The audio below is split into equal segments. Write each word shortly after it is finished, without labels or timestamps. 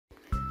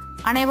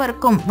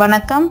அனைவருக்கும்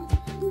வணக்கம்.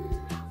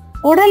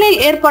 உடலில்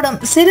ஏற்படும்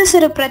சிறு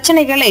சிறு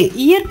பிரச்சனைகளை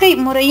இயற்கை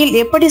முறையில்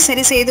எப்படி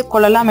சரி செய்து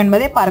கொள்ளலாம்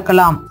என்பதை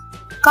பார்க்கலாம்.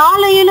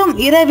 காலையிலும்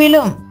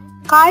இரவிலும்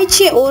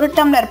காய்ச்சிய 1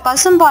 டம்ளர்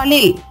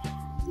பசும்பாலில்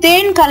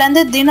தேன்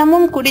கலந்து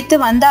தினமும் குடித்து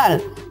வந்தால்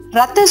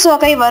இரத்த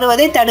சோகை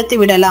வருவதை தடுத்து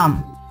விடலாம்.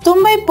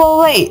 தும்பை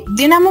பூவை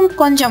தினமும்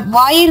கொஞ்சம்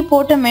வாயில்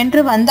போட்டு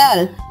மென்று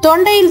வந்தால்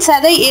தொண்டையில்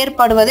சதை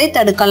ஏற்படுவதை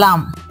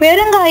தடுக்கலாம்.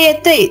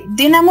 பெருங்காயத்தை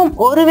தினமும்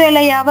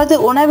ஒருவேளையாவது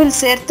உணவில்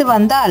சேர்த்து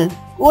வந்தால்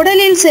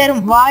உடலில் சேரும்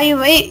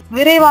வாயுவை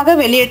விரைவாக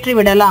வெளியேற்றி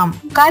விடலாம்.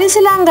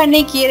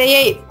 கரிசலாங்கண்ணி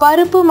கீரையை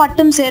பருப்பு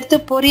மட்டும் சேர்த்து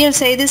பொரியல்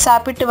செய்து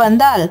சாப்பிட்டு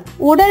வந்தால்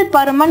உடல்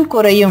பருமன்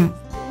குறையும்.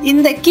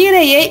 இந்த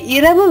கீரையை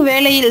இரவு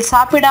வேளையில்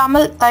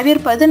சாப்பிடாமல்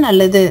தவிர்ப்பது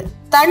நல்லது.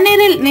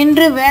 தண்ணீரில்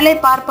நின்று வேலை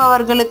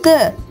பார்ப்பவர்களுக்கு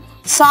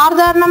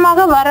சாதாரணமாக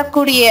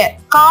வரக்கூடிய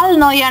கால்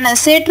நோயான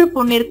சேற்று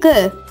புண்ணிற்கு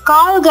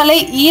கால்களை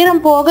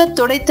ஈரம் போக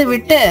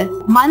துடைத்துவிட்டு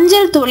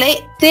மஞ்சள் தூளை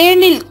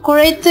தேனில்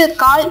குழைத்து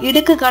கால்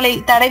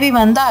இடுக்குகளில் தடவி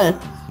வந்தால்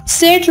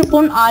சேற்று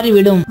புண்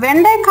ஆறிவிடும்.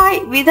 வெண்டைக்காய்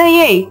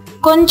விதையை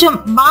கொஞ்சம்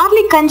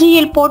பார்லி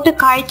கஞ்சியில் போட்டு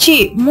காய்ச்சி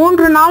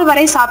 3 நாள்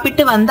வரை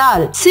சாப்பிட்டு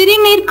வந்தால்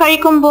சிறுநீர்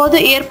கழிக்கும் போது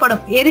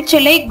ஏற்படும்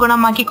எரிச்சலை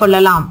குணமாக்கி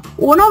கொள்ளலாம்.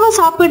 உணவு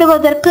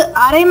சாப்பிடுவதற்கு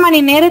அரை மணி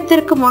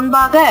நேரத்திற்கு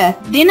முன்பாக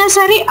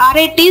தினசரி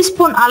அரை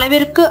டீஸ்பூன்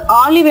அளவிற்கு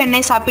ஆலிவ்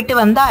எண்ணெய் சாப்பிட்டு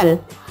வந்தால்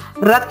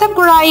இரத்த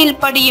குழாயில்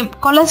படியும்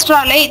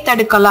கொலஸ்ட்ராலை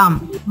தடுக்கலாம்.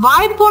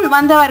 வாய்ப்புண்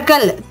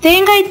வந்தவர்கள்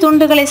தேங்காய்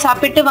துண்டுகளை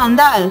சாப்பிட்டு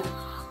வந்தால்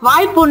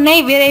வாய்ப்புண்ணை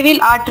விரைவில்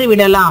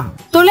ஆற்றிவிடலாம்.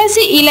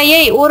 துளசி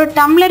இலையை 1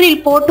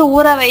 டம்ளரில் போட்டு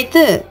ஊற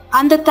வைத்து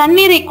அந்த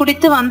தண்ணீரை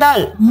குடித்து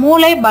வந்தால்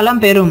மூளை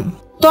பலம் பெறும்.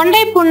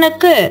 தொண்டை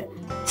புண்ணுக்கு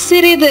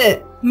சிறிது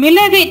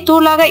மிளகை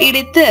தூளாக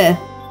இடித்து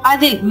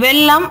அதில்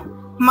வெல்லம்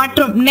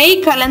மற்றும்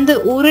நெய் கலந்து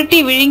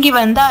உருட்டி விழுங்கி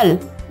வந்தால்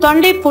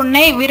தொண்டை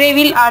புண்ணை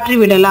விரைவில்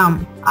ஆற்றிவிடலாம்.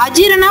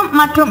 அஜீரணம்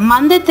மற்றும்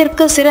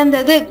மந்தத்திற்கு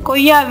சிறந்தது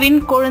கொய்யாவின்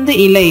கொழுந்து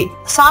இலை.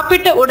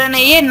 சாப்பிட்ட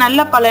உடனேயே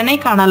நல்ல பலனை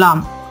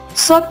காணலாம்.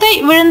 சொத்தை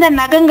விழுந்த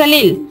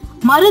நகங்களில்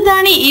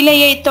மருதாணி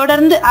இலையை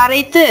தொடர்ந்து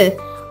அரைத்து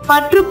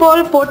பற்று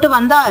போல் போட்டு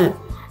வந்தால்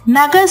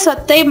நக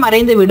சொத்தை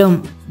மறைந்துவிடும்.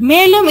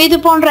 மேலும் இது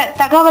போன்ற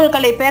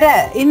தகவல்களை பெற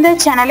இந்த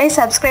சேனலை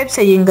சப்ஸ்கிரைப்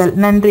செய்யுங்கள்.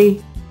 நன்றி.